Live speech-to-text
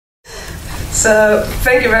So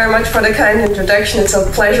thank you very much for the kind introduction. It's a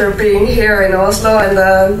pleasure being here in Oslo and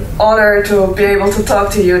an honor to be able to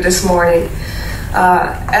talk to you this morning.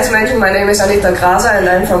 As mentioned, my name is Anita Graser and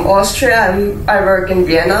I'm from Austria and I work in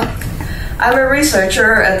Vienna. I'm a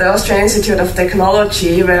researcher at the Austrian Institute of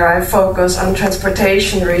Technology where I focus on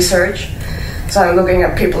transportation research. So I'm looking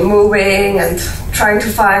at people moving and trying to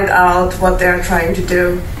find out what they're trying to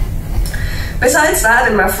do. Besides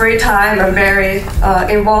that, in my free time, I'm very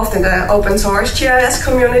involved in the open source GIS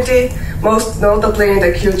community, most notably in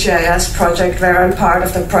the QGIS project, where I'm part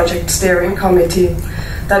of the project steering committee.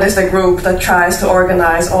 That is the group that tries to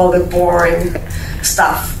organize all the boring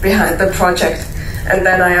stuff behind the project. And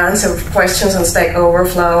then I answer questions on Stack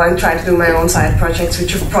Overflow and try to do my own side projects,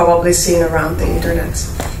 which you've probably seen around the internet.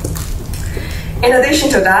 In addition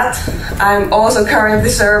to that, I'm also currently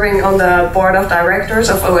serving on the board of directors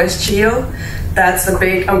of OSGeo. That's the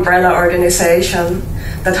big umbrella organization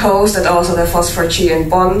that hosted also the FOSS4G in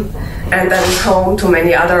Bonn, and that is home to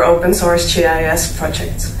many other open source GIS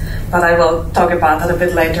projects. But I will talk about that a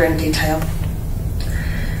bit later in detail.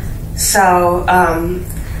 So,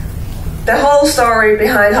 the whole story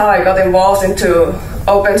behind how I got involved into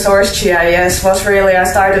open source GIS was really, I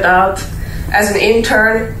started out as an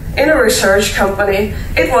intern in a research company.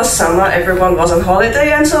 It was summer, everyone was on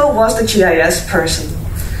holiday, and so was the GIS person.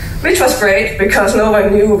 Which was great, because no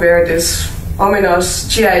one knew where this ominous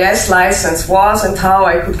GIS license was and how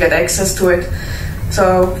I could get access to it.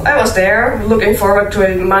 So I was there, looking forward to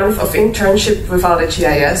a month of internship without a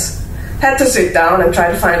GIS. Had to sit down and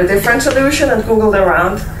try to find a different solution and Googled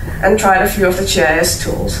around and tried a few of the GIS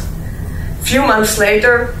tools. A few months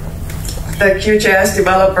later, the QGIS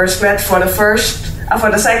developers met for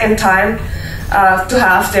the second time to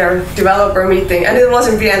have their developer meeting, and it was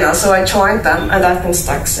in Vienna, so I joined them, and I've been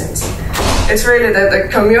stuck since. It's really the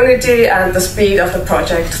community and the speed of the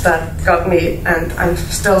project that got me, and I'm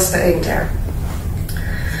still staying there.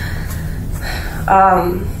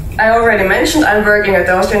 I already mentioned I'm working at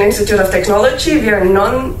the Austrian Institute of Technology. We are a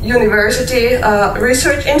non-university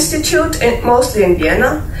research institute, mostly in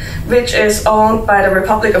Vienna, which is owned by the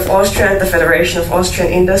Republic of Austria and the Federation of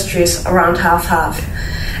Austrian Industries, around half-half.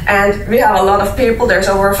 And we have a lot of people. There's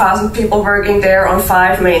over 1,000 people working there on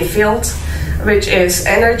 5 main fields, which is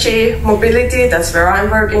energy, mobility, that's where I'm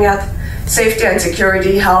working at, safety and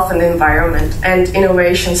security, health and environment, and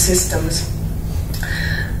innovation systems.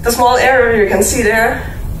 The small area you can see there,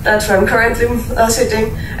 that's where I'm currently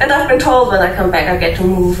sitting, and I've been told when I come back I get to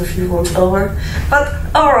move a few rooms over. But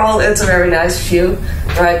overall, it's a very nice view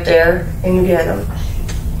right there in Vienna.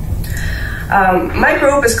 My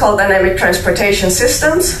group is called Dynamic Transportation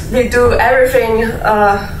Systems. We do everything,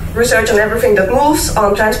 research on everything that moves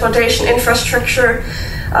on transportation infrastructure,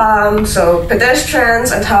 so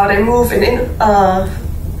pedestrians and how they move in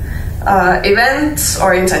events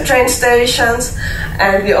or inside train stations,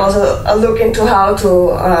 and we also look into how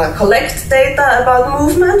to collect data about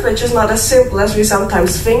movement, which is not as simple as we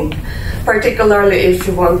sometimes think, particularly if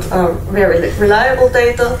you want very reliable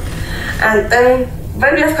data. And then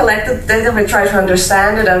when we have collected data, we try to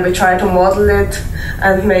understand it and we try to model it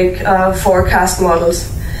and make forecast models.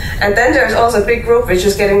 And then there's also a big group which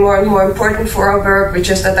is getting more and more important for our work, which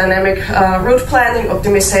is the dynamic route planning,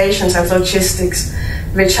 optimizations and logistics,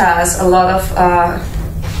 which has a lot of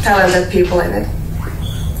talented people in it.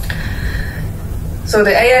 So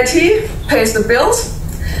the AIT pays the bills,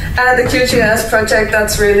 and the QGIS project,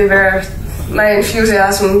 that's really where my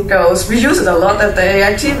enthusiasm goes. We use it a lot at the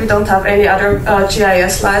AIT. We don't have any other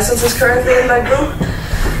GIS licenses currently in my group.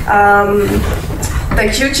 The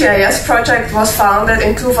QGIS project was founded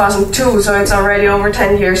in 2002, so it's already over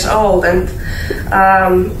 10 years old, and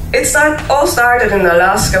it all started in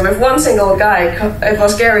Alaska with one single guy. It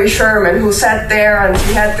was Gary Sherman, who sat there and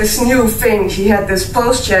he had this new thing. He had this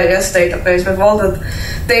PostGIS database with all the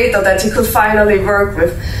data that he could finally work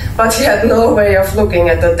with, but he had no way of looking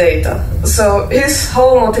at the data. So his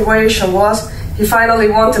whole motivation was he finally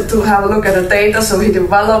wanted to have a look at the data, so he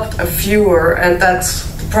developed a viewer, and that's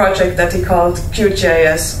project that he called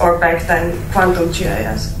QGIS, or back then Quantum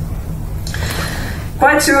GIS.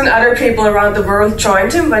 Quite soon other people around the world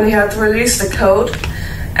joined him when he had released the code,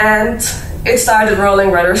 and it started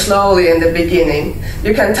rolling rather slowly in the beginning.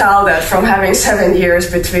 You can tell that from having 7 years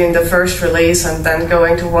between the first release and then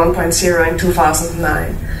going to 1.0 in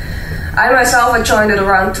 2009. I myself had joined it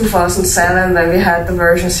around 2007 when we had the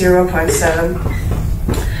version 0.7.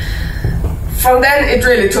 From then it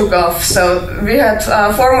really took off, so we had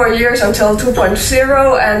 4 more years until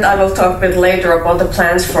 2.0, and I will talk a bit later about the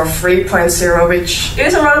plans for 3.0, which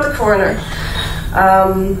is around the corner.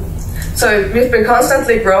 So we've been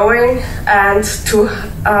constantly growing, and to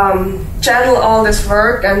channel all this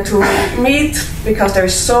work and to meet, because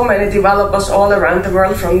there's so many developers all around the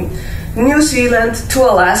world, from New Zealand to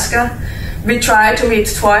Alaska. We try to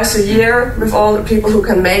meet twice a year with all the people who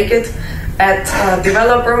can make it at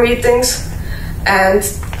developer meetings. And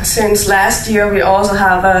since last year, we also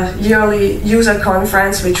have a yearly user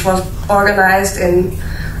conference, which was organized in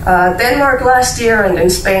Denmark last year and in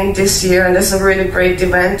Spain this year. And it's a really great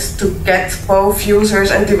event to get both users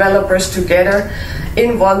and developers together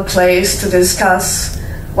in one place to discuss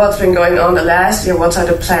what's been going on the last year, what are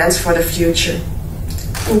the plans for the future.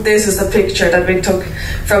 And this is the picture that we took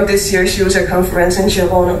from this year's user conference in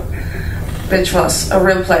Girona, which was a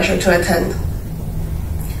real pleasure to attend.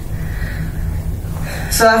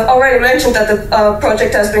 So I've already mentioned that the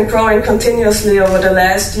project has been growing continuously over the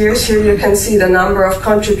last years. Here you can see the number of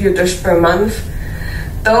contributors per month.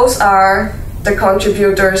 Those are the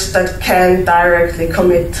contributors that can directly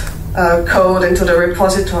commit code into the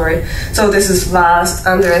repository. So this is vast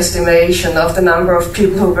underestimation of the number of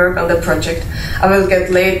people who work on the project. I will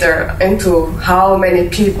get later into how many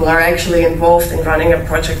people are actually involved in running a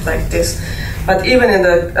project like this. But even in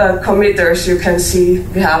the committers, you can see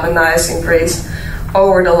we have a nice increase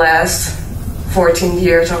over the last 14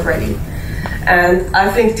 years already. And I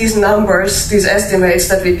think these numbers, these estimates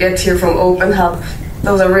that we get here from OpenHub,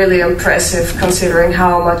 those are really impressive considering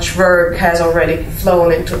how much work has already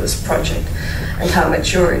flown into this project and how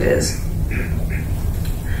mature it is.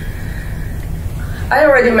 I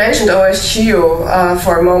already mentioned OSGeo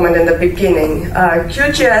for a moment in the beginning.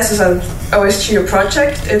 QGIS is an OSGeo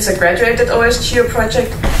project. It's a graduated OSGeo project.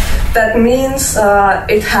 That means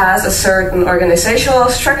it has a certain organizational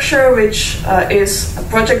structure, which is a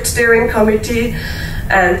project steering committee,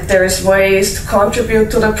 and there is ways to contribute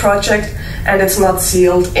to the project, and it's not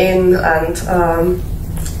sealed in, and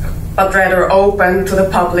but rather open to the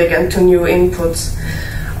public and to new inputs.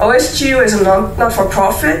 OSGeo is a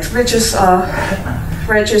not-for-profit, which is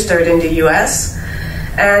registered in the US,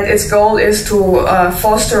 and its goal is to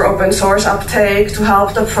foster open source uptake, to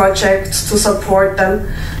help the projects, to support them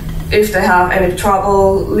if they have any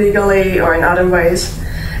trouble legally or in other ways.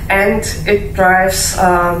 And it drives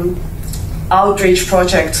outreach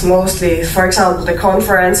projects mostly, for example, the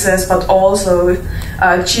conferences, but also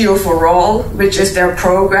Geo for All, which is their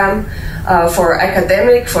program for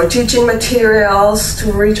academic, for teaching materials,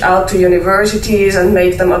 to reach out to universities and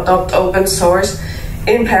make them adopt open source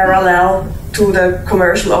in parallel to the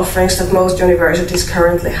commercial offerings that most universities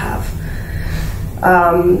currently have.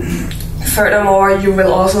 Furthermore, you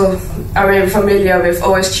will also, are you familiar with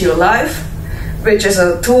OSGeo Live, which is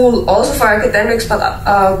a tool also for academics, but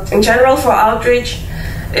in general for outreach.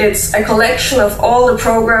 It's a collection of all the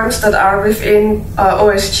programs that are within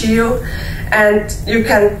OSGeo, and you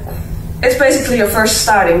can, it's basically your first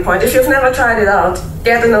starting point. If you've never tried it out,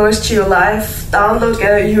 get an OSGeo Live, download,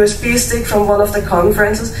 get a USB stick from one of the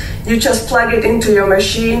conferences, you just plug it into your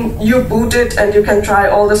machine, you boot it, and you can try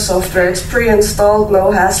all the software. It's pre-installed,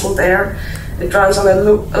 no hassle there. It runs on a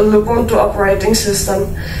Ubuntu operating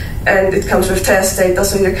system, and it comes with test data,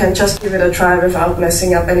 so you can just give it a try without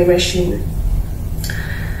messing up any machine.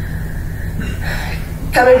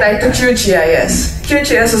 Coming back to QGIS.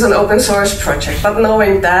 QGIS is an open source project, but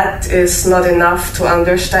knowing that is not enough to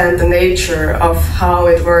understand the nature of how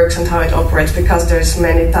it works and how it operates, because there's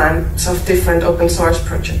many types of different open source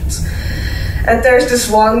projects. And there's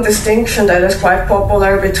this one distinction that is quite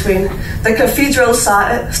popular between the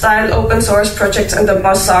cathedral-style open source projects and the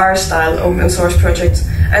bazaar-style open source projects.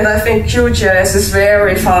 And I think QGIS is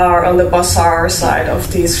very far on the bazaar side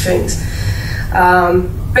of these things.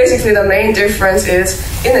 Basically, the main difference is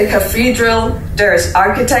in a cathedral, there's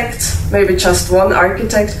architects, maybe just one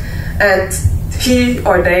architect, and he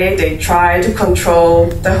or they try to control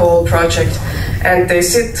the whole project. And they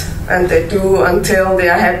sit and they do until they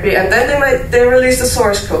are happy, and then they release the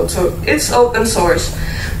source code. So it's open source.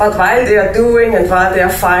 But while they are doing and while they are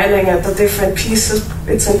filing at the different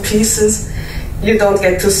bits and pieces, you don't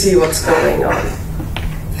get to see what's going on.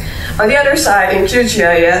 On the other side, in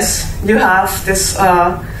QGIS, you have this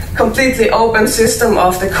completely open system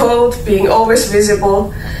of the code being always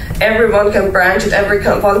visible. Everyone can branch it,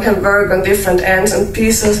 everyone can work on different ends and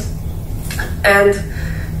pieces. And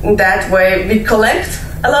in that way, we collect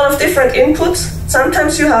a lot of different inputs.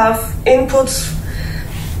 Sometimes you have inputs,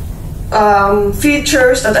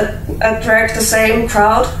 features that attract the same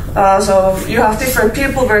crowd. So you have different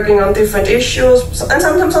people working on different issues, and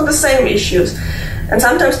sometimes on the same issues. And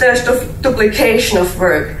sometimes there's duplication of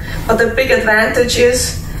work. But the big advantage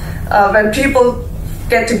is when people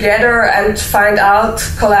get together and find out,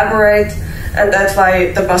 collaborate, And that's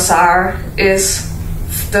why the bazaar is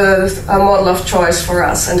the model of choice for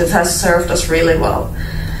us, and it has served us really well.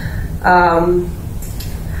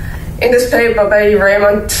 In this paper by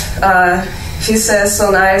Raymond, he says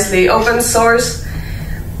so nicely, open source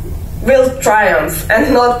will triumph,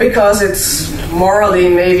 and not because it's morally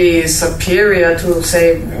maybe superior to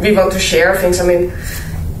say we want to share things. I mean,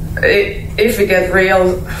 if we get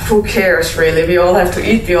real, who cares really? We all have to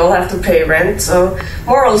eat, we all have to pay rent, so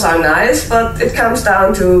morals are nice, but it comes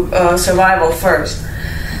down to survival first.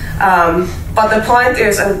 But the point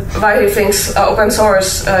is, and why he thinks open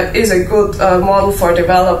source is a good model for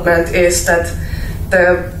development, is that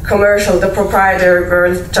the commercial, the proprietary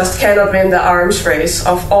world just cannot win the arms race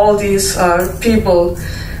of all these people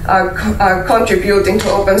contributing to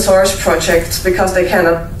open source projects, because they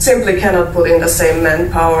simply cannot put in the same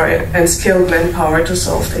manpower and skilled manpower to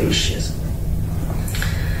solve the issues.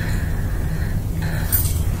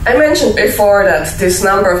 I mentioned before that this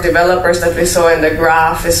number of developers that we saw in the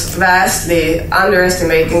graph is vastly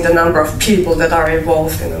underestimating the number of people that are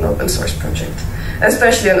involved in an open source project,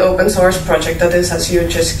 especially an open source project that is as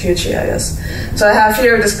huge as QGIS. So I have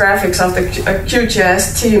here this graphics of the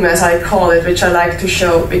QGIS team, as I call it, which I like to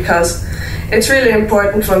show because it's really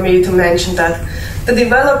important for me to mention that the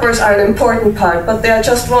developers are an important part, but they are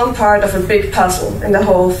just one part of a big puzzle in the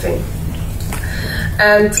whole thing.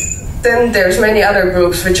 And then there's many other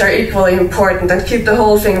groups which are equally important and keep the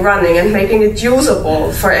whole thing running and making it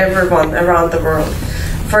usable for everyone around the world.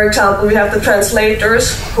 For example, we have the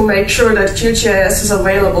translators who make sure that QGIS is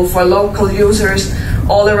available for local users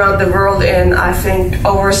all around the world in, I think,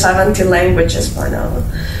 over 70 languages by now.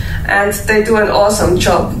 And they do an awesome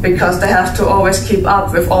job because they have to always keep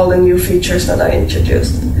up with all the new features that are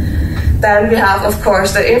introduced. Then we have, of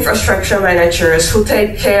course, the infrastructure managers who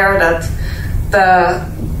take care that the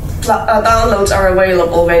downloads are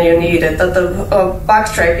available when you need it, that the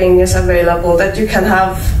backtracking is available, that you can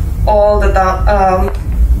have all the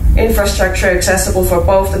infrastructure accessible for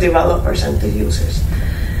both the developers and the users.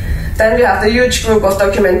 Then we have the huge group of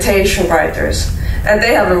documentation writers, and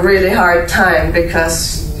they have a really hard time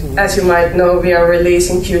because, as you might know, we are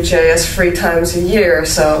releasing QGIS 3 times a year,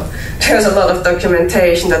 so there's a lot of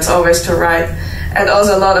documentation that's always to write, and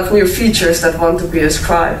also a lot of new features that want to be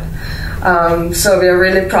described. So we are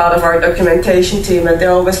really proud of our documentation team, and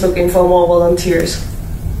they're always looking for more volunteers.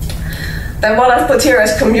 Then what I've put here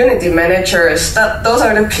as community managers, those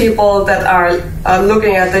are the people that are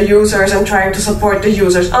looking at the users and trying to support the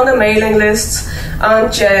users on the mailing lists,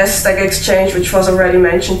 on GIS Stack Exchange, which was already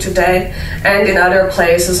mentioned today, and in other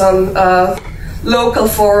places, on local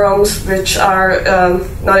forums, which are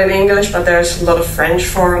not in English, but there's a lot of French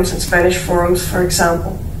forums and Spanish forums, for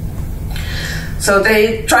example. So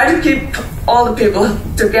they try to keep all the people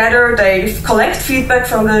together, they collect feedback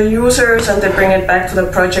from the users, and they bring it back to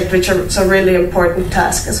the project, which is a really important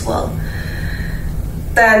task as well.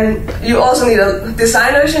 Then you also need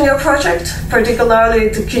designers in your project, particularly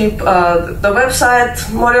to keep the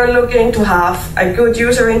website modern looking, to have a good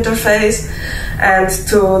user interface, and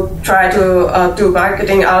to try to do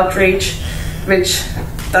marketing outreach, which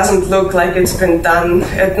doesn't look like it's been done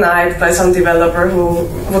at night by some developer who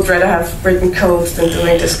would rather have written code than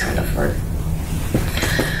doing this kind of work.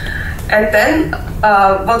 And then,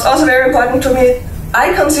 what's also very important to me,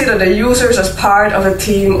 I consider the users as part of a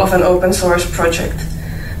team of an open source project.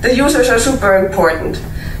 The users are super important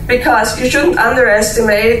because you shouldn't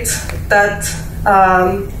underestimate that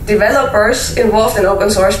developers involved in open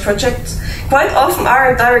source projects quite often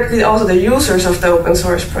are directly also the users of the open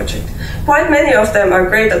source project. Quite many of them are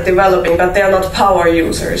great at developing, but they are not power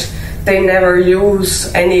users. They never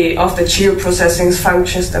use any of the geoprocessing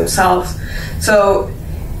functions themselves. So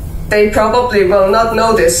they probably will not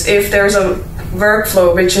notice if there's a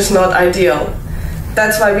workflow which is not ideal.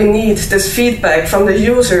 That's why we need this feedback from the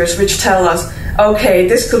users which tell us, okay,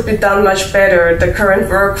 this could be done much better, the current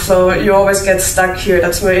workflow, you always get stuck here,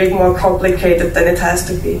 that's way more complicated than it has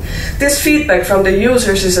to be. This feedback from the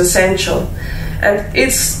users is essential, and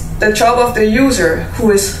it's the job of the user,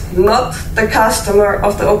 who is not the customer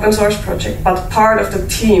of the open source project, but part of the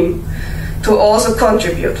team, to also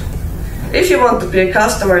contribute. If you want to be a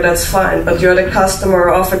customer, that's fine, but you're the customer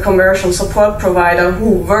of a commercial support provider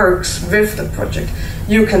who works with the project.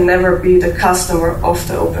 You can never be the customer of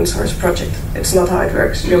the open source project. It's not how it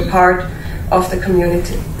works. You're part of the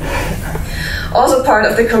community. Also part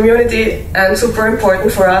of the community, and super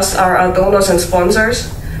important for us, are our donors and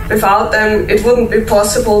sponsors. Without them, it wouldn't be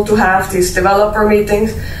possible to have these developer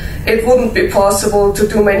meetings. It wouldn't be possible to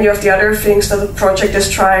do many of the other things that the project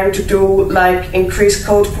is trying to do, like increase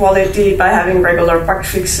code quality by having regular bug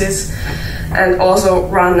fixes. and also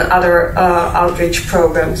run other outreach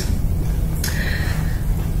programs.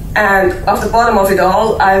 And at the bottom of it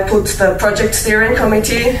all, I put the project steering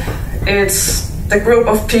committee. It's the group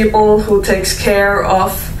of people who takes care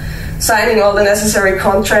of signing all the necessary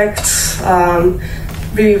contracts.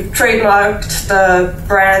 We trademarked the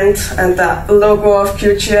brand and the logo of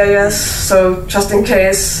QGIS, so just in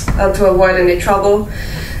case, to avoid any trouble.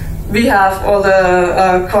 We have all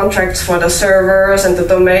the contracts for the servers and the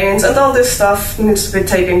domains, and all this stuff needs to be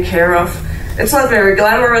taken care of. It's not very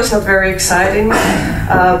glamorous, not very exciting,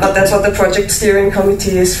 but that's what the project steering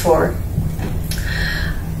committee is for.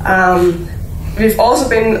 We've also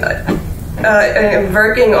been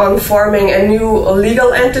working on forming a new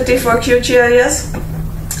legal entity for QGIS,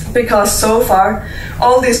 because so far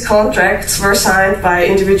all these contracts were signed by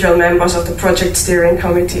individual members of the project steering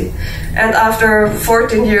committee. And after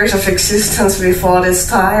 14 years of existence, we thought it's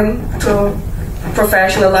time to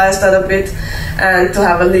professionalize that a bit and to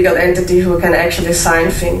have a legal entity who can actually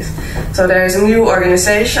sign things. So there is a new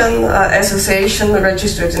organization, association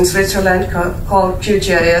registered in Switzerland called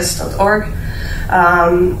QGIS.org,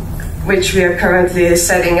 which we are currently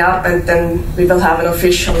setting up, and then we will have an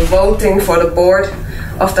official voting for the board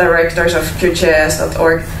of directors of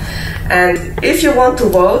QGIS.org. And if you want to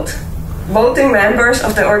vote, voting members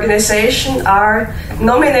of the organization are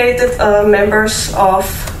nominated members of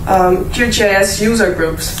QGIS user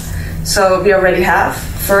groups. So we already have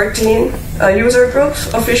 13 user groups,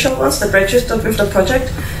 official ones, that registered with the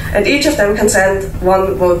project, and each of them can send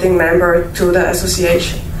one voting member to the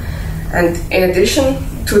association. And in addition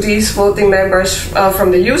to these voting members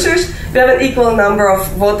from the users, we have an equal number of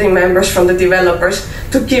voting members from the developers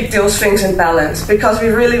to keep those things in balance, because we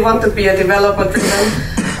really want to be a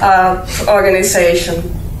developer-driven organization.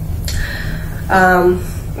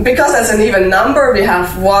 Because as an even number, we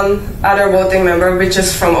have one other voting member, which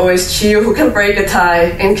is from OSGeo, who can break a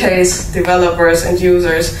tie in case developers and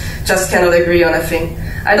users just cannot agree on a thing.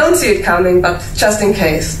 I don't see it coming, but just in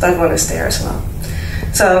case, that one is there as well.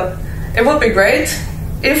 So it would be great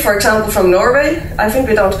if, for example, from Norway, I think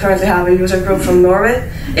we don't currently have a user group from Norway.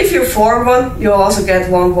 If you form one, you also get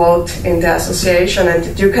one vote in the association,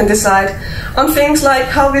 and you can decide on things like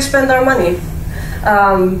how we spend our money.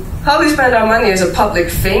 How we spend our money is a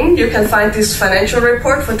public thing. You can find this financial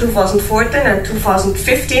report for 2014 and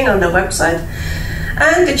 2015 on the website.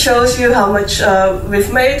 And it shows you how much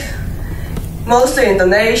we've made, mostly in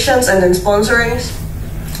donations and in sponsorings,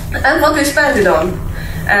 and what we spent it on.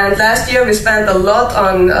 And last year we spent a lot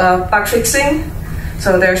on bug fixing.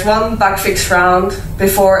 So there's one bug fix round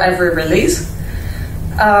before every release.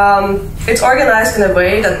 It's organized in a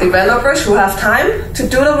way that developers who have time to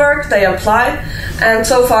do the work, they apply. And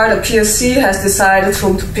so far the PSC has decided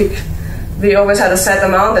whom to pick. We always had a set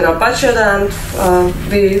amount in our budget, and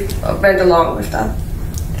we went along with that.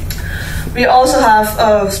 We also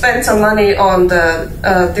have spent some money on the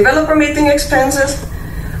developer meeting expenses.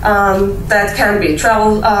 That can be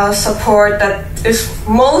travel support, that is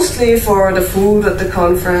mostly for the food at the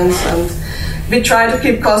conference, and we try to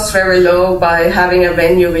keep costs very low by having a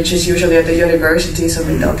venue which is usually at the university, so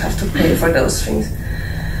we don't have to pay for those things.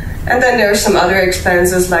 And then there are some other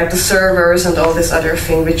expenses like the servers and all this other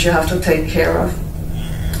thing which you have to take care of.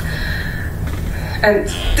 And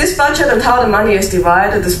this budget and how the money is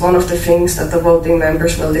divided is one of the things that the voting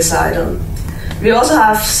members will decide on. We also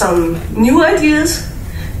have some new ideas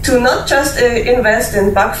to not just invest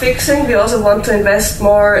in bug fixing. We also want to invest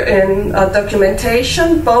more in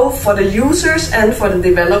documentation, both for the users and for the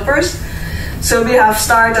developers. So we have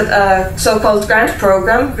started a so-called grant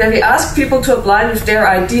program where we ask people to apply with their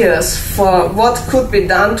ideas for what could be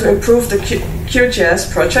done to improve the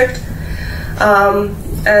QGIS project.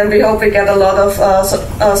 And we hope we get a lot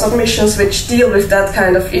of submissions which deal with that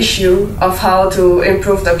kind of issue of how to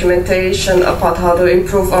improve documentation, about how to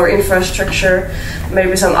improve our infrastructure,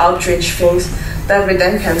 maybe some outreach things that we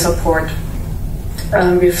then can support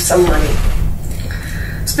with some money.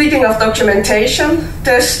 Speaking of documentation,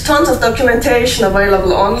 there's tons of documentation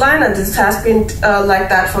available online, and it has been like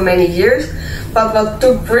that for many years. But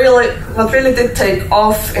what really did take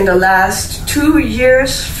off in the last 2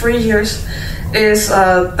 years, 3 years, is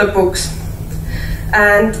the books.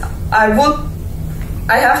 And I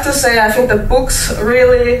have to say, I think the books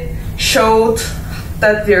really showed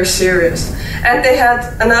that we're serious. And they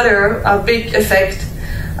had another big effect.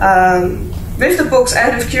 With the books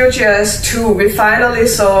and with QGIS too, we finally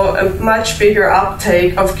saw a much bigger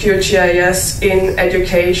uptake of QGIS in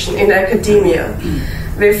education, in academia.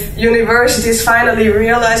 With universities finally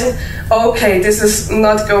realizing, okay, this is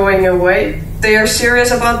not going away. They are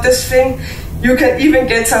serious about this thing. you can even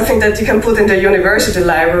get something that you can put in the university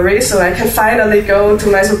library. So I can finally go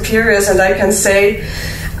to my superiors and I can say,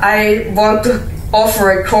 I want to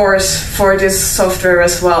offer a course for this software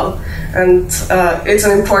as well. And it's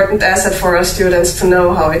an important asset for our students to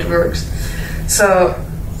know how it works. So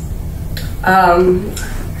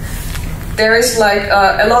there is like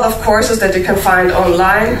a lot of courses that you can find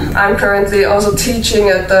online. I'm currently also teaching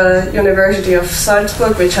at the University of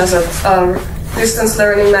Salzburg, which has a distance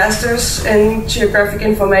learning master's in geographic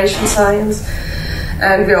information science,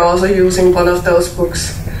 and we're also using one of those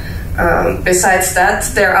books. Besides that,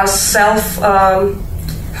 there are self-study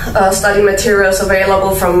materials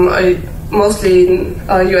available from mostly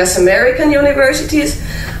US American universities,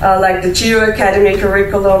 like the Geo Academy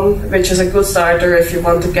curriculum, which is a good starter if you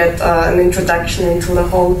want to get an introduction into the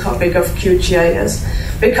whole topic of QGIS,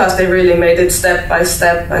 because they really made it step by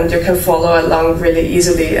step and you can follow along really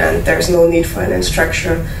easily, and there's no need for an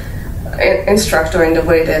instructor in the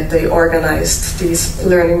way that they organized these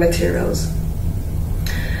learning materials.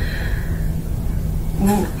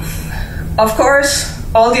 Of course,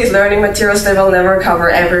 all these learning materials, they will never cover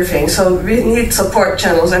everything, so we need support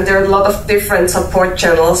channels, and there are a lot of different support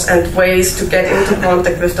channels and ways to get into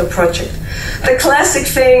contact with the project. The classic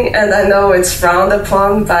thing, and I know it's frowned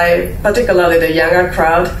upon by particularly the younger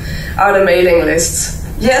crowd, are the mailing lists.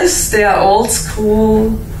 Yes, they are old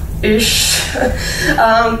school-ish,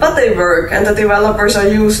 but they work, and the developers are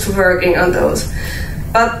used to working on those.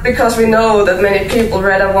 But because we know that many people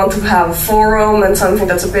rather want to have a forum and something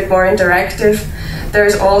that's a bit more interactive, there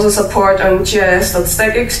is also support on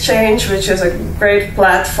GIS.StackExchange, which is a great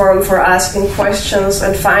platform for asking questions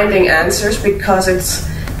and finding answers, because it's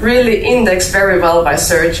really indexed very well by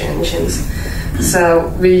search engines. So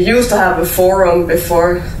we used to have a forum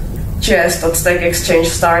before GIS.StackExchange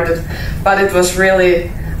started, but it was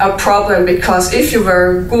really a problem, because if you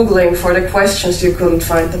were Googling for the questions, you couldn't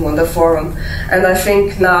find them on the forum. And I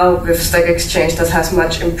think now with StackExchange that has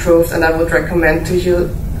much improved, and I would recommend to you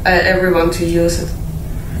everyone to use it.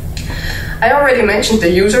 I already mentioned the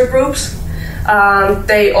user groups.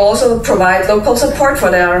 They also provide local support for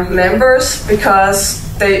their members, because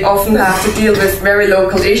they often have to deal with very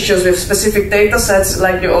local issues with specific data sets,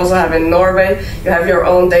 like you also have in Norway. You have your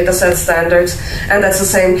own data set standards, and that's the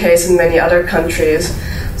same case in many other countries.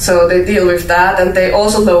 So they deal with that, and they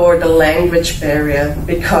also lower the language barrier,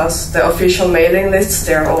 because the official mailing lists,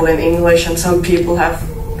 they're all in English, and some people have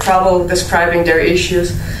trouble describing their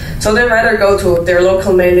issues. So they rather go to their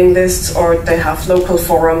local mailing lists, or they have local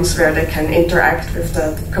forums where they can interact with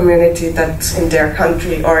the community that's in their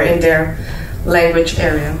country or in their language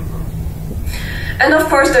area. And of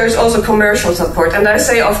course there's also commercial support, and I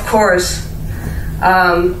say of course.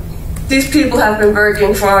 These people have been working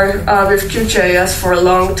with QGIS for a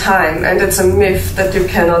long time, and it's a myth that you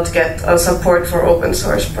cannot get support for open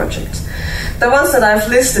source projects. The ones that I've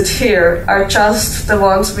listed here are just the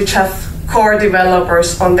ones which have core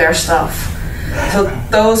developers on their staff. So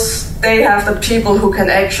they have the people who can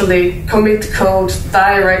actually commit code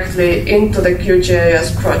directly into the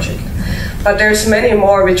QGIS project. But there's many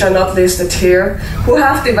more which are not listed here, who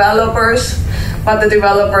have developers, but the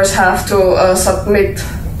developers have to submit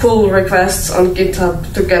pull requests on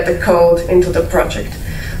GitHub to get the code into the project.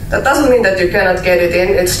 That doesn't mean that you cannot get it in,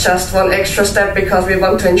 it's just one extra step, because we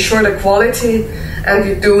want to ensure the quality, and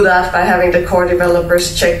we do that by having the core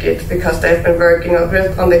developers check it, because they've been working on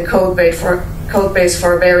the code base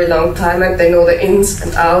for a very long time, and they know the ins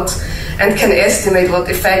and outs, and can estimate what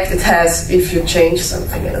effect it has if you change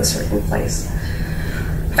something in a certain place.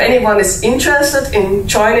 If anyone is interested in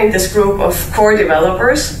joining this group of core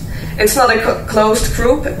developers, it's not a closed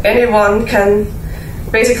group. Anyone can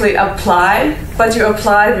basically apply, but you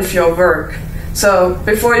apply with your work. So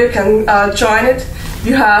before you can join it,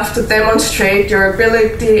 you have to demonstrate your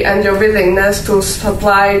ability and your willingness to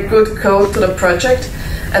supply good code to the project.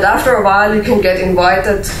 And after a while, you can get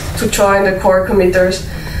invited to join the core committers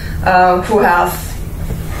who have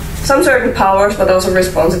some certain powers, but also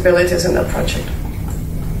responsibilities in the project.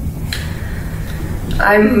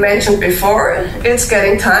 I mentioned before, it's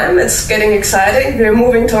getting time, it's getting exciting. We're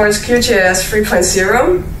moving towards QGIS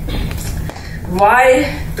 3.0. Why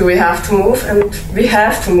do we have to move? And we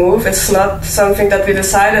have to move. It's not something that we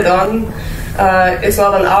decided on. It's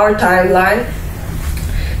not on our timeline.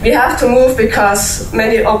 We have to move because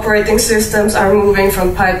many operating systems are moving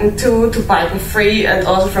from Python 2 to Python 3 and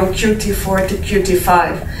also from Qt4 to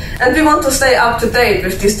Qt5. And we want to stay up to date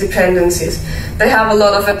with these dependencies. They have a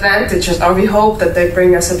lot of advantages, or we hope that they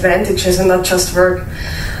bring us advantages and not just work.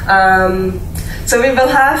 So we will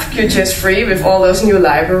have QGIS 3 with all those new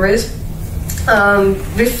libraries.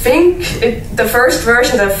 We think the first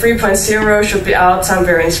version, the 3.0, should be out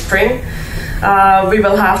somewhere in spring. We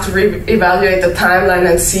will have to evaluate the timeline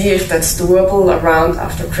and see if that's doable around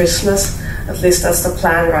after Christmas. At least that's the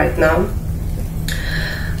plan right now.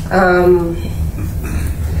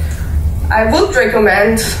 I would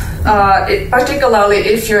recommend, particularly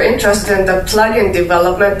if you're interested in the plugin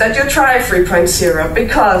development, that you try 3.0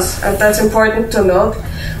 because, and that's important to note,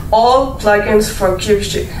 all plugins for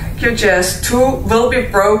QGIS 2 will be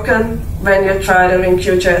broken when you try them in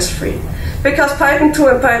QGIS 3. Because Python 2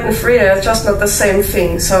 and Python 3 are just not the same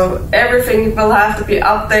thing, so everything will have to be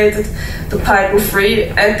updated to Python 3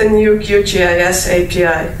 and the new QGIS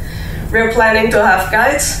API. We're planning to have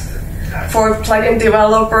guides for plugin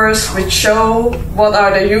developers which show what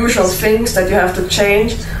are the usual things that you have to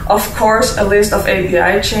change. Of course, a list of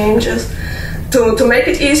API changes to make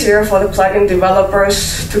it easier for the plugin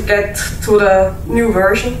developers to get to the new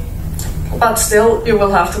version. But still, you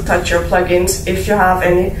will have to touch your plugins if you have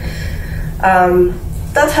any.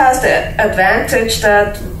 That has the advantage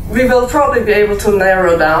that we will probably be able to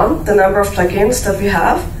narrow down the number of plugins that we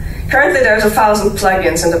have. Currently there's 1,000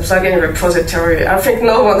 plugins in the plugin repository. I think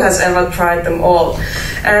no one has ever tried them all.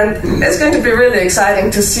 And it's going to be really exciting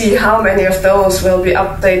to see how many of those will be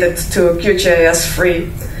updated to QGIS 3.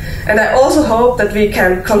 And I also hope that we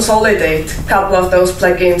can consolidate a couple of those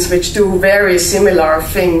plugins which do very similar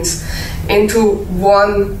things into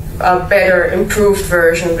one better, improved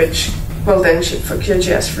version which will then ship for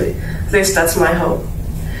QGIS 3. At least that's my hope.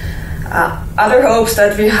 Other hopes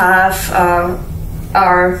that we have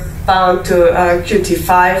are bound to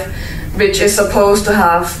Qt5, which is supposed to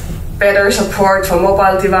have better support for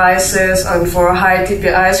mobile devices and for high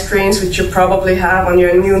DPI screens, which you probably have on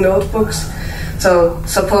your new notebooks. So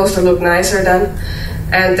supposed to look nicer then.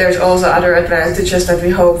 And there's also other advantages that we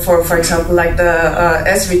hope for example, like the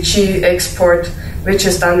SVG export, which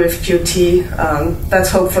is done with Qt. That's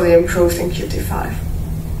hopefully improved in Qt5.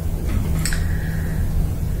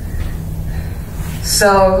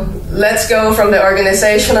 So let's go from the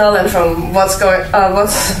organizational and from what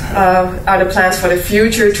are the plans for the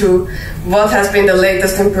future to what has been the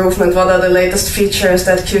latest improvement, what are the latest features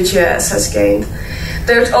that QGIS has gained.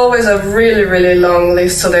 There's always a really, really long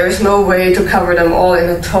list, so there is no way to cover them all in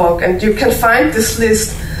a talk. And you can find this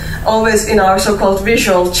list always in our so-called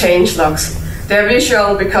visual changelogs. They're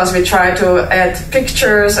visual because we try to add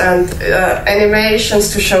pictures and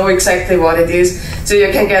animations to show exactly what it is, so you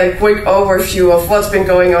can get a quick overview of what's been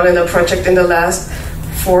going on in the project in the last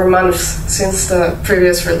 4 months since the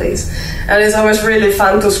previous release. And it's always really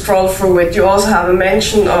fun to scroll through it. You also have a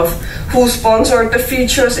mention of who sponsored the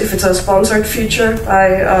features, if it's a sponsored feature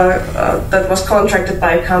that was contracted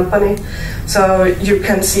by a company. So you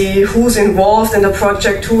can see who's involved in the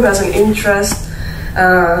project, who has an interest,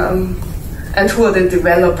 and who are the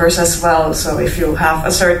developers as well. So if you have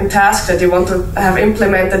a certain task that you want to have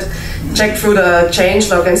implemented, check through the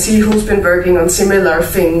changelog and see who's been working on similar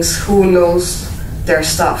things, who knows their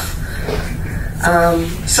stuff.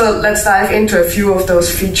 So let's dive into a few of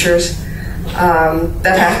those features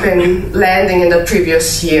that have been landing in the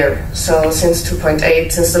previous year, so since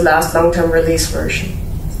 2.8, since the last long-term release version.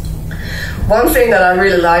 One thing that I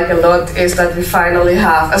really like a lot is that we finally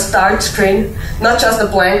have a start screen, not just a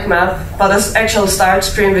blank map, but an actual start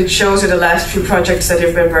screen which shows you the last few projects that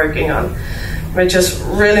you've been working on, which is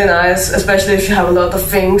really nice, especially if you have a lot of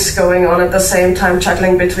things going on at the same time,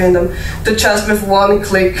 juggling between them, to just with one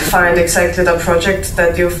click find exactly the project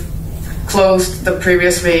that you've closed the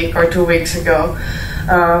previous week or 2 weeks ago.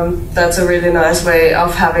 That's a really nice way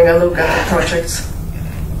of having a look at the projects.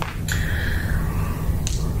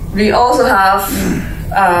 We also have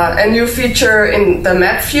a new feature in the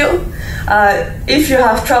map view. If you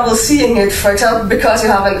have trouble seeing it, for example, because you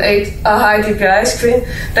have a high DPI screen,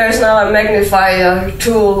 there's now a magnifier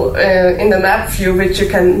tool in the map view which you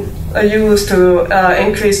can use to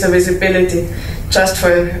increase the visibility just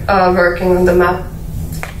for working on the map.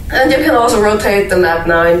 And you can also rotate the map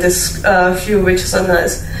now in this view, which is a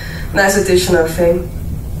nice additional thing.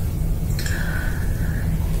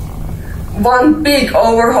 One big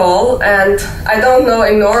overhaul, and I don't know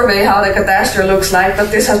in Norway how the cadastre looks like, but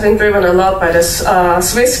this has been driven a lot by the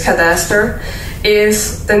Swiss cadastre,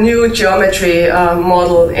 is the new geometry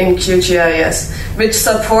model in QGIS, which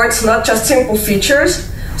supports not just simple features,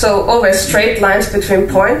 so always straight lines between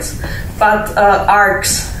points, but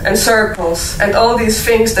arcs and circles and all these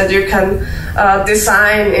things that you can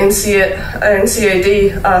design in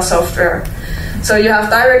CAD software. So you have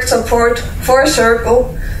direct support for a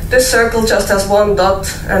circle. This circle just has one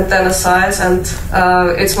dot and then a size, and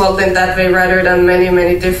it's modeled in that way rather than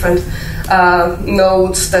many different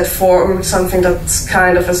nodes that form something that's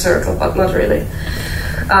kind of a circle, but not really.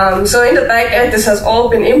 So in the back end, this has all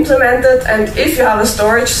been implemented, and if you have a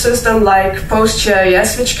storage system like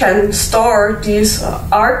PostGIS, which can store these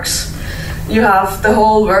arcs, you have the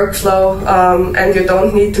whole workflow, and you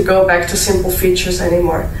don't need to go back to simple features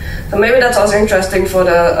anymore. So maybe that's also interesting for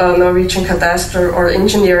the Norwegian cadastre or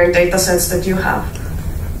engineering datasets that you have.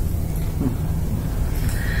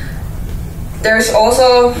 There's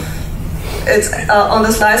also, on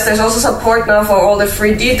the slides, there's also support now for all the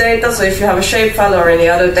 3D data. So if you have a shapefile or any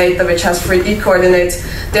other data which has 3D coordinates,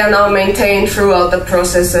 they are now maintained throughout the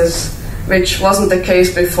processes, which wasn't the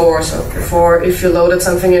case before. So before, if you loaded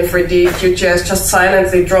something in 3D, QGIS just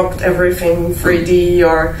silently dropped everything 3D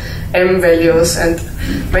or M values, and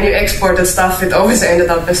when you exported stuff, it always ended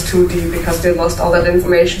up as 2D because they lost all that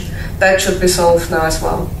information. That should be solved now as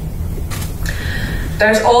well.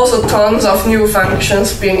 There's also tons of new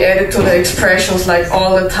functions being added to the expressions like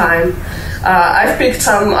all the time. I've picked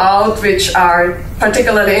some out which are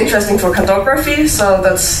particularly interesting for cartography, so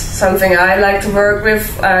that's something I like to work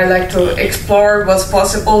with. I like to explore what's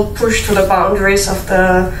possible, push to the boundaries of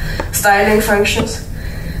the styling functions.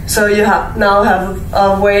 So you now have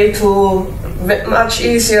a way to much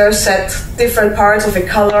easier set different parts of a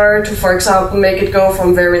color to, for example, make it go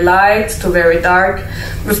from very light to very dark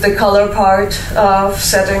with the color part of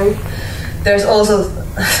setting. There's also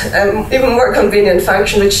an even more convenient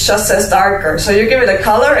function which just says darker. So you give it a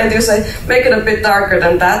color and you say, make it a bit darker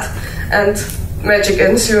than that, and magic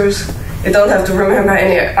ensues. You don't have to remember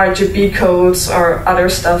any RGB codes or other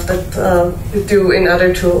stuff that you do in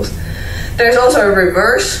other tools. There's also a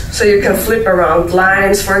reverse, so you can flip around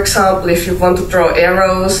lines, for example, if you want to draw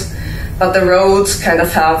arrows, but the roads kind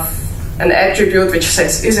of have an attribute which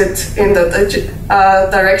says, is it in the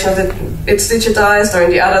direction that it's digitized or in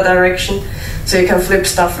the other direction, so you can flip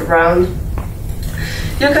stuff around.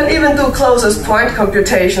 You can even do closest point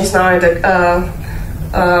computations now in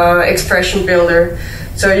the expression builder.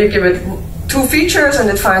 So you give it 2 features and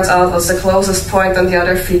it finds out what's the closest point on the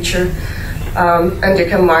other feature. And you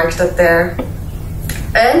can mark that there.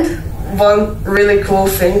 And one really cool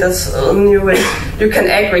thing that's new is you can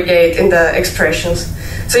aggregate in the expressions.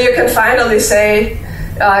 So you can finally say,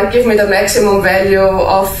 give me the maximum value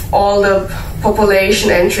of all the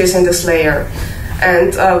population entries in this layer.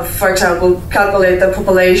 And for example, calculate the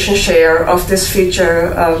population share of this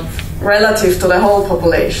feature relative to the whole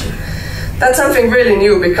population. That's something really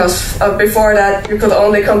new, because before that you could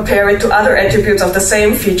only compare it to other attributes of the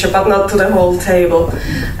same feature, but not to the whole table.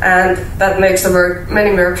 And that makes the many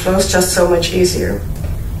workflows just so much easier.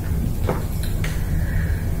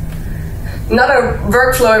 Another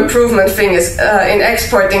workflow improvement thing is in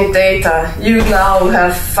exporting data, you now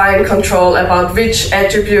have fine control about which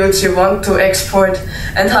attributes you want to export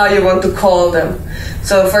and how you want to call them.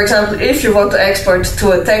 So for example, if you want to export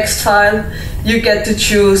to a text file, you get to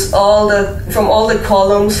choose from all the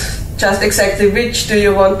columns just exactly which do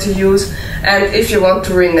you want to use, and if you want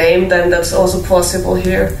to rename them, that's also possible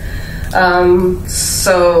here.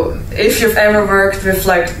 So if you've ever worked with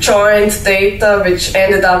like joined data which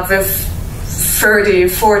ended up with 30,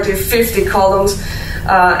 40, 50 columns,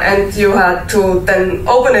 and you had to then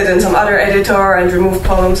open it in some other editor and remove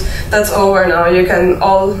columns, that's over now. You can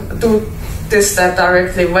all do this step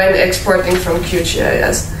directly when exporting from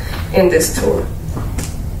QGIS in this tool.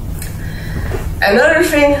 Another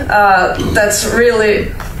thing that's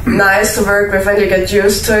really nice to work with when you get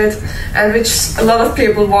used to it, and which a lot of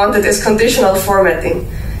people wanted, is conditional formatting.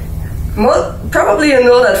 Probably you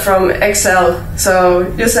know that from Excel. So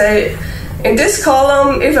you say, in this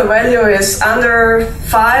column, if a value is under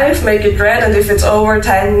 5, make it red, and if it's over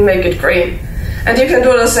 10, make it green. And you can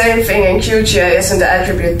do the same thing in QGIS in the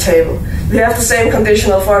attribute table. We have the same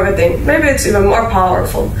conditional formatting. Maybe it's even more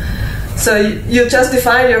powerful. So you just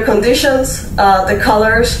define your conditions, the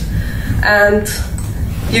colors, and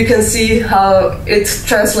you can see how it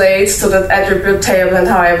translates to the attribute table and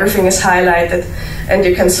how everything is highlighted, and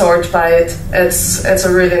you can sort by it. It's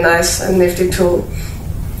a really nice and nifty tool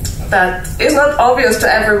that is not obvious to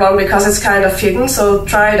everyone because it's kind of hidden, so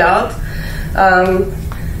try it out.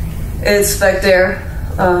 It's back there,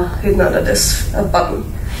 hidden under this button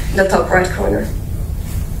in the top right corner.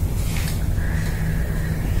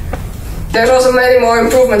 There's also many more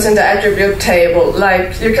improvements in the attribute table,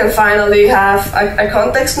 like you can finally have a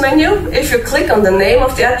context menu. If you click on the name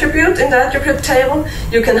of the attribute in the attribute table,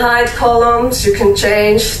 you can hide columns, you can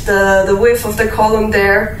change the width of the column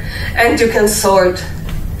there, and you can sort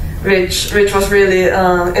which was really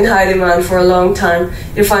in high demand for a long time.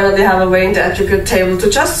 You finally have a way in the attribute table to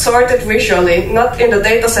just sort it visually, not in the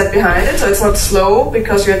dataset behind it, so it's not slow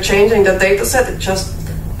because you're changing the dataset, it just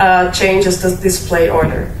changes the display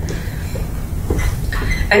order.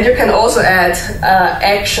 And you can also add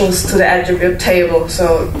actions to the attribute table.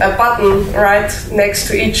 So a button right next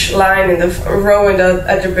to each line in the row in the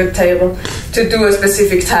attribute table to do a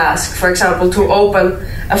specific task. For example, to open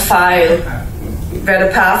a file where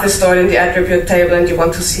the path is stored in the attribute table and you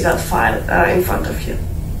want to see that file in front of you.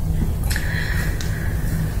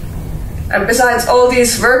 And besides all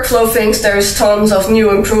these workflow things, there's tons of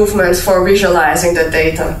new improvements for visualizing the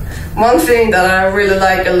data. One thing that I really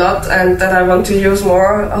like a lot and that I want to use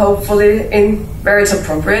more, hopefully, in where it's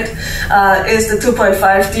appropriate, is the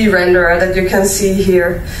 2.5D renderer that you can see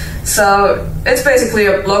here. So it's basically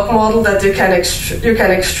a block model that you can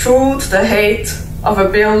extrude the height of a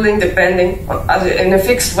building depending on, in a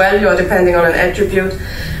fixed value or depending on an attribute,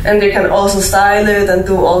 and you can also style it and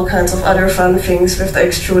do all kinds of other fun things with the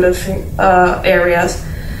extruded areas.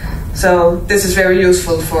 So this is very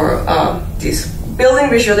useful for these building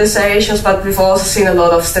visualizations, but we've also seen a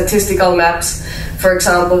lot of statistical maps, for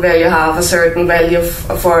example, where you have a certain value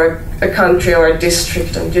for a country or a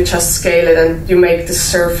district and you just scale it and you make the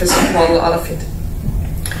surface model out of it.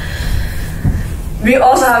 We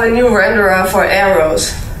also have a new renderer for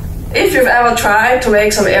arrows. If you've ever tried to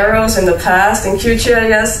make some arrows in the past in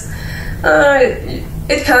QGIS,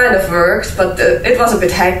 it kind of worked, but it was a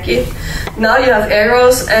bit hacky. Now you have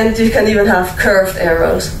arrows and you can even have curved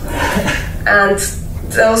arrows. And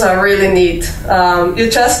those are really neat. You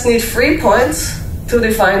just need 3 points to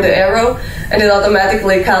define the arrow, and it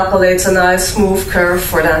automatically calculates a nice smooth curve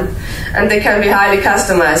for them. And they can be highly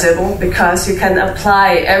customizable because you can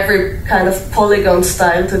apply every kind of polygon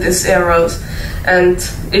style to these arrows. And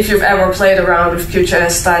if you've ever played around with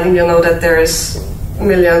QGIS styling, you know that there is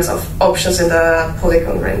millions of options in the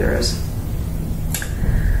polygon renderers.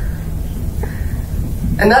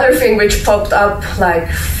 Another thing which popped up like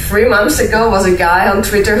 3 months ago was a guy on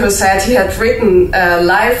Twitter who said he had written a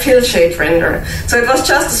live hillshade renderer. So it was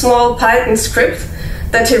just a small Python script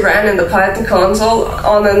that he ran in the Python console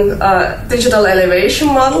on a digital elevation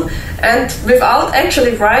model, and without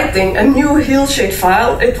actually writing a new hillshade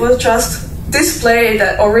file, it will just display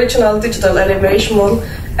the original digital elevation model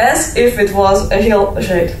as if it was a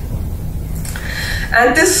hillshade.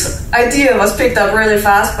 And this idea was picked up really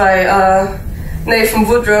fast by Nathan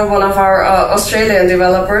Woodrow, one of our Australian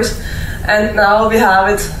developers, and now we have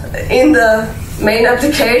it in the main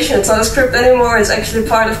application. It's not a script anymore, it's actually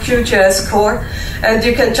part of QGIS core, and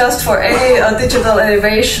you can just for any digital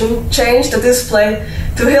elevation change the display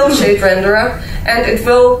to hillshade renderer, and it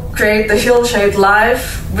will create the hillshade live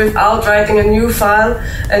without writing a new file,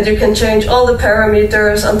 and you can change all the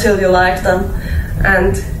parameters until you like them,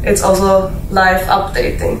 and it's also live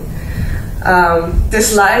updating.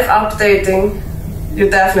 This live updating, you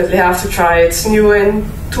definitely have to try. It's new in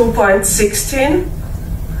 2.16,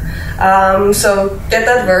 so get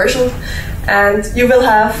that version, and you will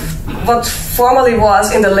have what formerly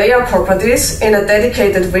was in the layer properties in a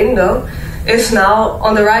dedicated window is now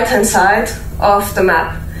on the right hand side of the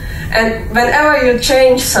map. And whenever you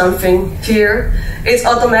change something here, it's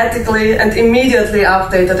automatically and immediately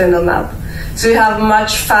updated in the map. So you have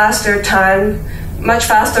much faster time, much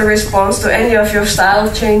faster response to any of your style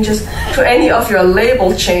changes, to any of your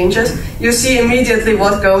label changes. You see immediately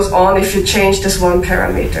what goes on if you change this one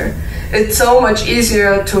parameter. It's so much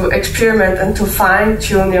easier to experiment and to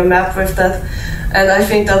fine-tune your map with that. And I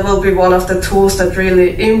think that will be one of the tools that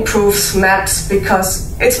really improves maps,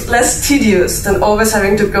 because it's less tedious than always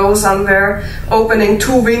having to go somewhere, opening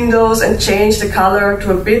 2 windows and change the color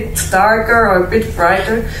to a bit darker or a bit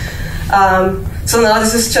brighter. So now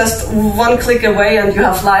this is just 1 click away and you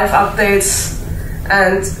have live updates,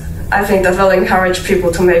 and I think that will encourage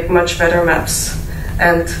people to make much better maps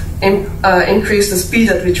and increase the speed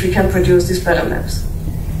at which we can produce these better maps.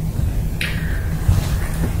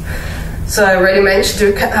 So I already mentioned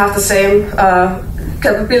you have the same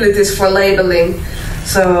capabilities for labeling.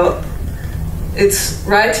 So it's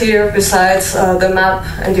right here besides the map,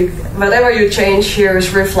 and whatever you change here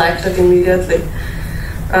is reflected immediately.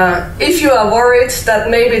 If you are worried that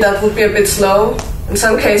maybe that would be a bit slow, in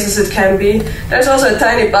some cases it can be, there's also a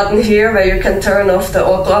tiny button here where you can turn off the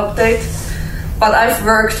auto update. But I've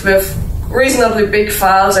worked with reasonably big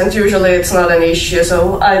files and usually it's not an issue,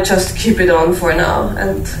 so I just keep it on for now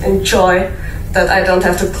and enjoy that I don't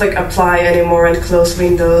have to click apply anymore and close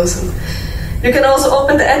windows. And You can also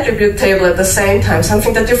open the attribute table at the same time,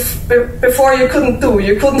 something that before you couldn't do.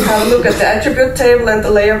 You couldn't have a look at the attribute table and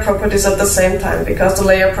the layer properties at the same time, because the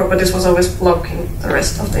layer properties was always blocking the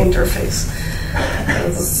rest of the interface.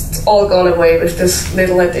 And it's all gone away with this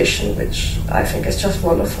little addition, which I think is just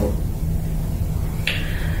wonderful.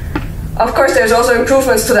 Of course, there's also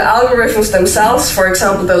improvements to the algorithms themselves. For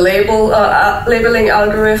example, the labeling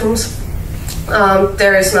algorithms.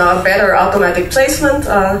 There is now a better automatic placement.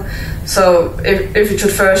 So if you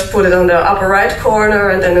should first put it on the upper right corner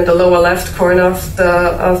and then in the lower left corner of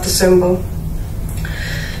the symbol.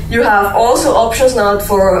 You have also options now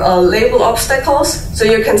for label obstacles. So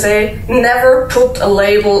you can say, never put a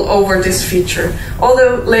label over this feature. All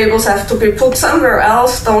the labels have to be put somewhere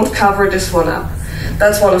else, don't cover this one up.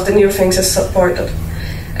 That's one of the new things is supported.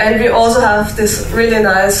 And we also have this really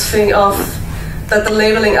nice thing of that the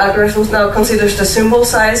labeling algorithms now considers the symbol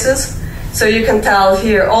sizes. So you can tell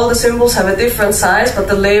here all the symbols have a different size, but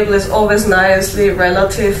the label is always nicely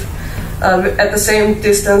relative at the same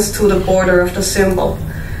distance to the border of the symbol,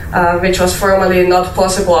 which was formerly not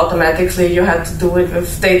possible automatically. You had to do it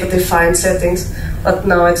with data-defined settings, but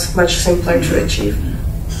now it's much simpler to achieve.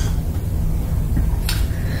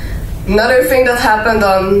 Another thing that happened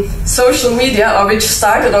on social media, or which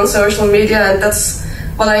started on social media, and that's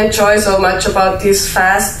what I enjoy so much about these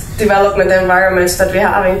fast development environments that we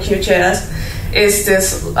have in QGIS, is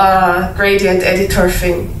this gradient editor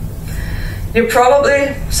thing. You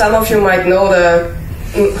probably, some of you might know the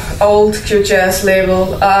old QGIS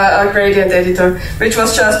label, gradient editor, which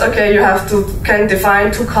was just, okay, you have to can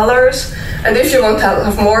define 2 colors, and if you want to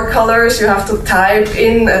have more colors, you have to type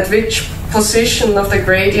in at which position of the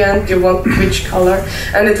gradient you want which color,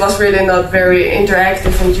 and it was really not very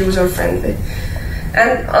interactive and user-friendly.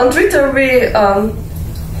 And on Twitter we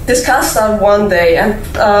discussed that one day, and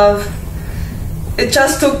it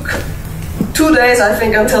just took 2 days, I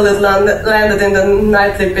think, until it landed in the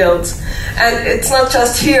nightly builds. And it's not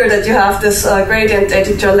just here that you have this gradient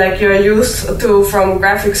editor like you're used to from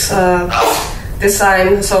graphics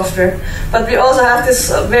design software, but we also have this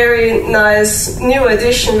very nice new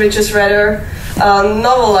addition, which is rather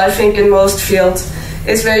novel, I think, in most fields,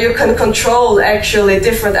 is where you can control actually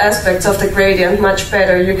different aspects of the gradient much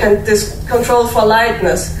better. You can control for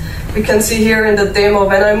lightness. We can see here in the demo,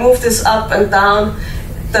 when I move this up and down,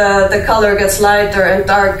 the color gets lighter and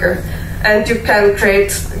darker. And you can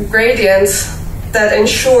create gradients that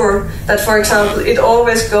ensure that, for example, it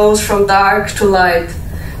always goes from dark to light.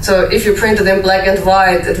 So if you print it in black and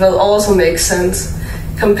white, it will also make sense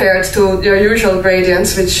compared to your usual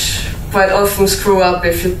gradients, which quite often screw up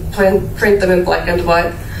if you print them in black and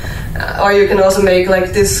white. Or you can also make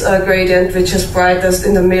like this gradient, which is brightest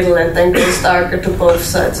in the middle and then goes darker to both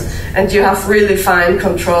sides. And you have really fine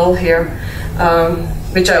control here,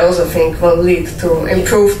 which I also think will lead to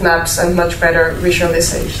improved maps and much better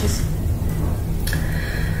visualizations.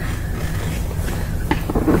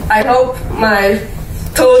 I hope my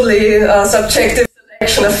totally subjective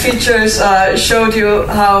selection of features showed you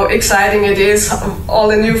how exciting it is, all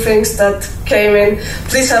the new things that came in.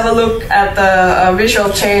 Please have a look at the visual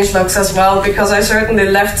changelogs as well, because I certainly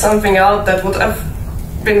left something out that would have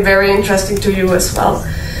been very interesting to you as well.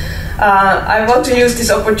 I want to use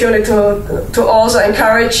this opportunity to also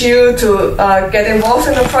encourage you to get involved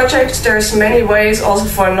in the project. There's many ways also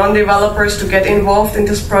for non-developers to get involved in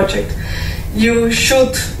this project. You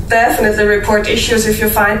should definitely report issues if you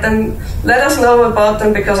find them. Let us know about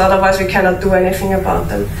them, because otherwise we cannot do anything about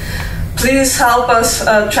them. Please help us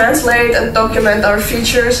translate and document our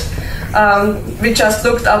features. We just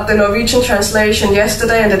looked up the Norwegian translation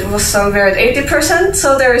yesterday, and it was somewhere at 80%,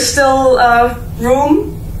 so there is still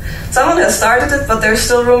room. Someone has started it, but there's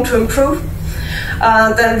still room to improve.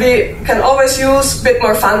 Then we can always use a bit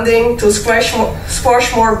more funding to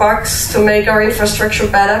squash more bugs to make our infrastructure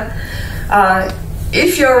better.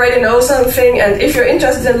 If you already know something and if you're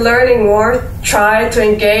interested in learning more, try to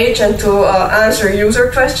engage and to answer user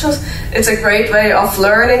questions. It's a great way of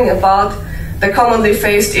learning about the commonly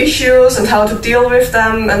faced issues and how to deal with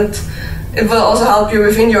them, and it will also help you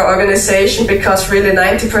within your organization, because really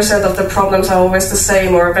 90% of the problems are always the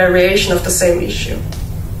same or a variation of the same issue.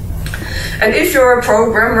 And if you're a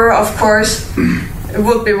programmer, of course, it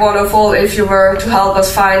would be wonderful if you were to help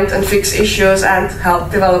us find and fix issues and help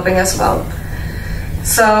developing as well.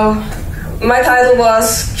 So my title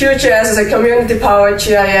was QGIS is a community-powered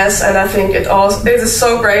GIS, and I think it is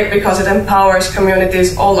so great because it empowers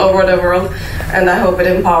communities all over the world, and I hope it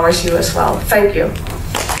empowers you as well. Thank you.